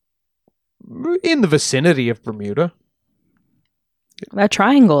the vicinity of Bermuda. A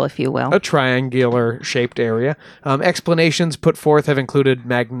triangle, if you will. A triangular-shaped area. Explanations put forth have included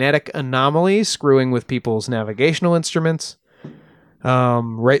magnetic anomalies screwing with people's navigational instruments,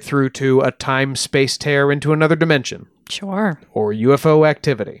 right through to a time-space tear into another dimension. Sure. Or UFO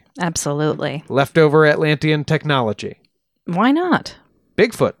activity. Absolutely. Leftover Atlantean technology. Why not?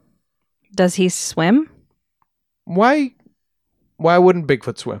 Bigfoot. Does he swim? Why wouldn't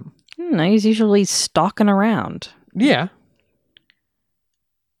Bigfoot swim? No, he's usually stalking around. Yeah.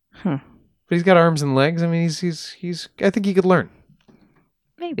 But he's got arms and legs. I mean, he's I think he could learn.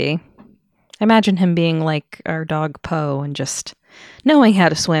 Maybe. I imagine him being like our dog Poe and just knowing how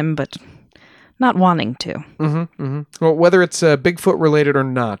to swim, but not wanting to. Well, whether it's Bigfoot related or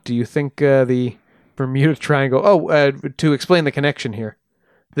not, do you think the Bermuda Triangle... to explain the connection here,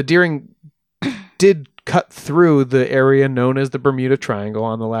 the Deering did cut through the area known as the Bermuda Triangle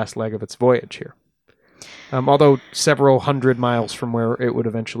on the last leg of its voyage here. Although several hundred miles from where it would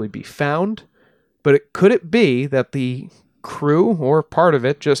eventually be found. But could it be that the crew, or part of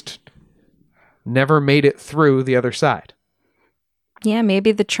it, just never made it through the other side? Yeah,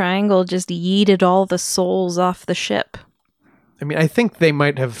 maybe the triangle just yeeted all the souls off the ship. I mean, I think they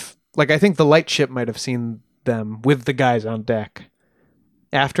might have... I think the lightship might have seen them with the guys on deck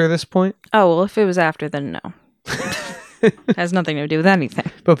after this point. Oh, well, if it was after, then no. Has nothing to do with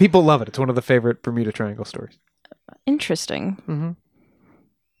anything. But people love it. It's one of the favorite Bermuda Triangle stories. Interesting.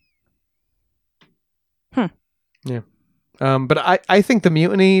 Yeah. But I think the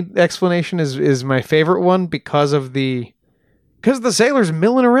mutiny explanation is my favorite one because the sailors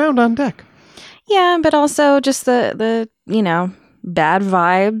milling around on deck. Yeah, but also just the bad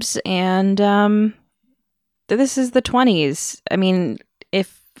vibes, and this is the 1920s. I mean,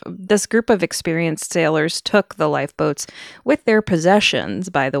 if this group of experienced sailors took the lifeboats with their possessions,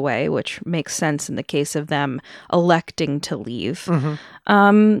 by the way, which makes sense in the case of them electing to leave,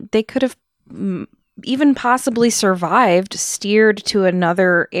 they could have even possibly survived, steered to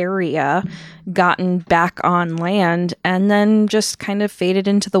another area, gotten back on land, and then just kind of faded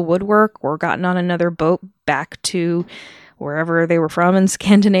into the woodwork or gotten on another boat back to wherever they were from in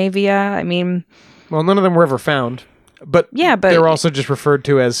Scandinavia. I mean... Well, none of them were ever found. But they were also just referred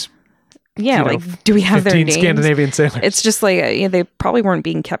to as, do we have their names? Scandinavian sailors. It's just they probably weren't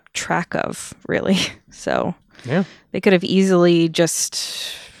being kept track of, really. So they could have easily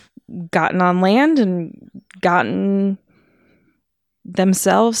just gotten on land and gotten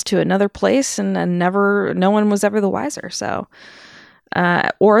themselves to another place, and no one was ever the wiser. So,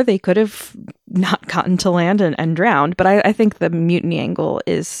 or they could have not gotten to land and drowned. But I think the mutiny angle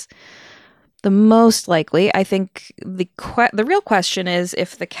is the most likely. I think the real question is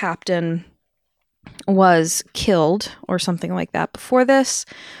if the captain was killed or something like that before this,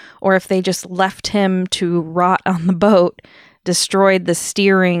 or if they just left him to rot on the boat, destroyed the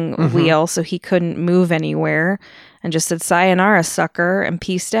steering wheel so he couldn't move anywhere, and just said, "Sayonara, sucker," and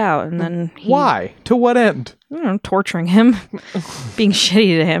peaced out. And then why? To what end? I don't know, torturing him, being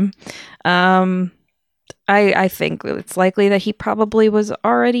shitty to him. I think it's likely that he probably was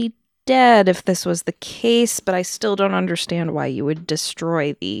already dead if this was the case, but I still don't understand why you would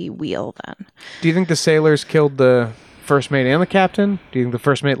destroy the wheel then. Do you think the sailors killed first mate and the captain? Do you think the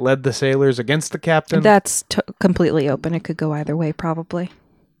first mate led the sailors against the captain? That's completely open. It could go either way, probably.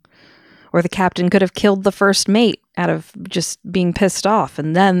 Or the captain could have killed the first mate out of just being pissed off,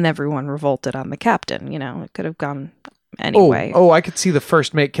 and then everyone revolted on the captain. It could have gone anyway. Oh, I could see the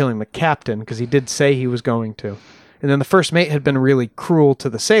first mate killing the captain, because he did say he was going to. And then the first mate had been really cruel to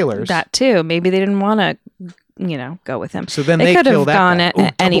the sailors. That too. Maybe they didn't want to, go with him. So then they could have gone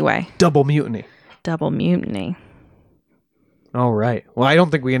anyway. Double mutiny. Double mutiny. All right. Well, I don't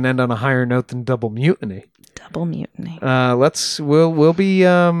think we can end on a higher note than double mutiny. Double mutiny. We'll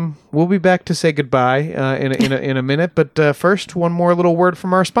be back to say goodbye in a minute, but first, one more little word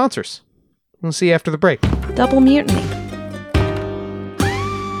from our sponsors. We'll see you after the break. Double mutiny.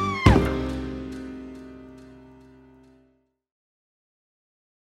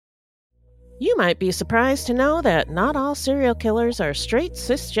 You might be surprised to know that not all serial killers are straight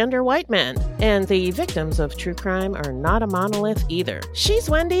cisgender white men, and the victims of true crime are not a monolith either. She's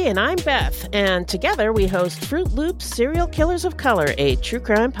Wendy and I'm Beth, and together we host Fruit Loops Serial Killers of Color, a true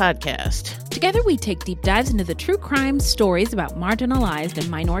crime podcast. Together we take deep dives into the true crime stories about marginalized and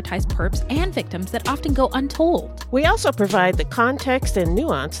minoritized perps and victims that often go untold. We also provide the context and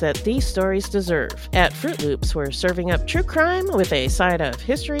nuance that these stories deserve. At Fruit Loops, we're serving up true crime with a side of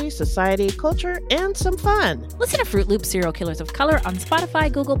history, society, culture, and some fun. Listen to Fruit Loops Serial Killers of Color on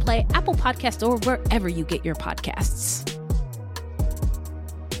Spotify, Google Play, Apple Podcasts, or wherever you get your podcasts.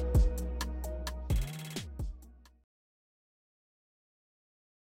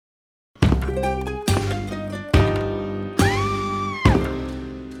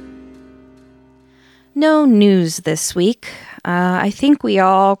 No news this week. I think we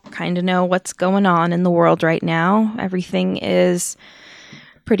all kind of know what's going on in the world right now. Everything is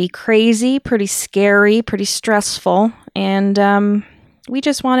pretty crazy, pretty scary, pretty stressful. And we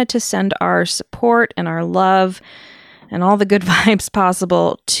just wanted to send our support and our love and all the good vibes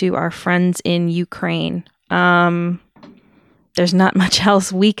possible to our friends in Ukraine. There's not much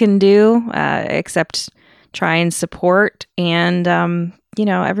else we can do except try and support. And,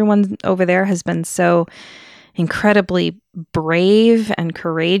 everyone over there has been so incredibly brave and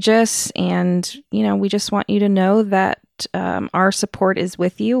courageous. And, we just want you to know that our support is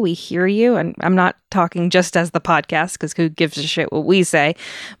with you. We hear you. And I'm not talking just as the podcast, because who gives a shit what we say.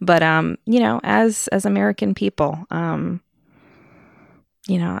 But, as American people, I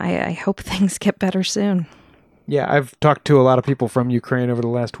hope things get better soon. Yeah, I've talked to a lot of people from Ukraine over the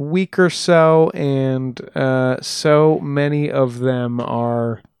last week or so, and so many of them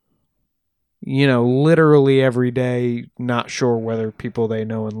are, literally every day not sure whether people they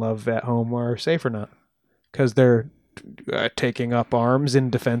know and love at home are safe or not, because they're taking up arms in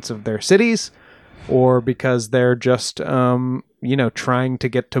defense of their cities, or because they're just, trying to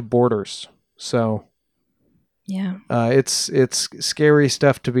get to borders. So, yeah, it's scary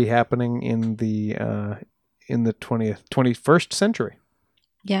stuff to be happening in the 21st century.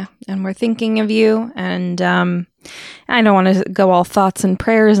 Yeah, and we're thinking of you, and I don't want to go all thoughts and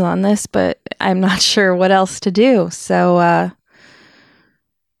prayers on this, but I'm not sure what else to do. So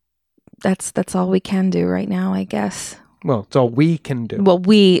that's all we can do right now, I guess. Well, it's all we can do. Well,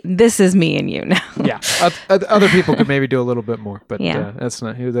 this is me and you now. Yeah, other people could maybe do a little bit more, but yeah. That's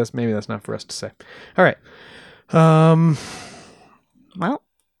not for us to say. All right. Well,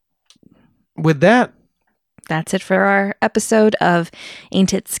 with that, that's it for our episode of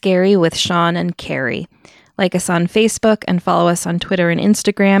Ain't It Scary with Sean and Carrie. Like us on Facebook and follow us on Twitter and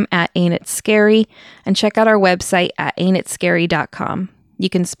Instagram at Ain't It Scary, and check out our website at ain'titscary.com. You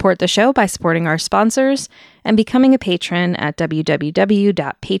can support the show by supporting our sponsors and becoming a patron at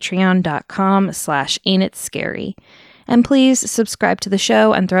www.patreon.com/ain'titscary. And please subscribe to the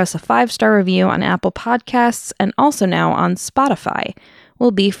show and throw us a 5-star review on Apple Podcasts and also now on Spotify.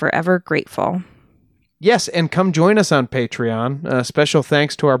 We'll be forever grateful. Yes, and come join us on Patreon. Special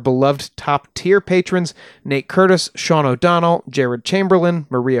thanks to our beloved top-tier patrons, Nate Curtis, Sean O'Donnell, Jared Chamberlain,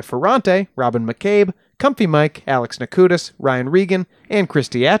 Maria Ferrante, Robin McCabe, Comfy Mike, Alex Nakutis, Ryan Regan, and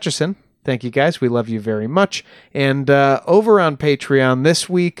Christy Atchison. Thank you guys. We love you very much. And over on Patreon this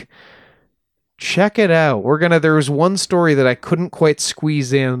week, check it out. There was one story that I couldn't quite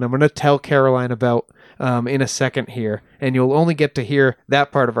squeeze in, and I'm going to tell Caroline about in a second here, and you'll only get to hear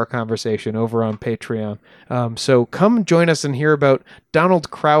that part of our conversation over on Patreon. So come join us and hear about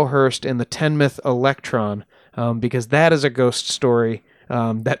Donald Crowhurst and the Tenmouth Electron, because that is a ghost story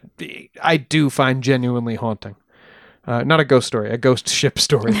that I do find genuinely haunting. Not a ghost story, a ghost ship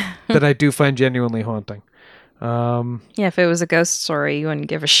story that I do find genuinely haunting. Yeah, if it was a ghost story, you wouldn't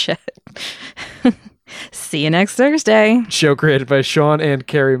give a shit. See you next Thursday. Show created by Sean and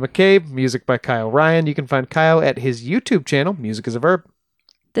Carrie McCabe. Music by Kyle Ryan. You can find Kyle at his YouTube channel, Music is a Verb.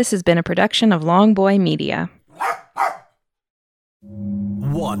 This has been a production of Long Boy Media.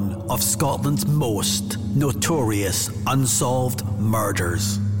 One of Scotland's most notorious unsolved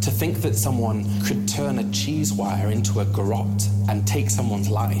murders. To think that someone could turn a cheese wire into a garrote and take someone's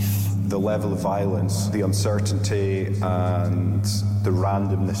life. The level of violence, the uncertainty, and the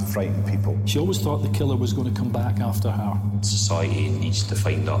randomness frightened people. She always thought the killer was going to come back after her. Society needs to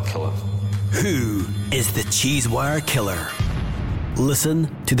find that killer. Who is the cheese wire killer? Listen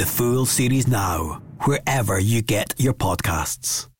to the full series now, wherever you get your podcasts.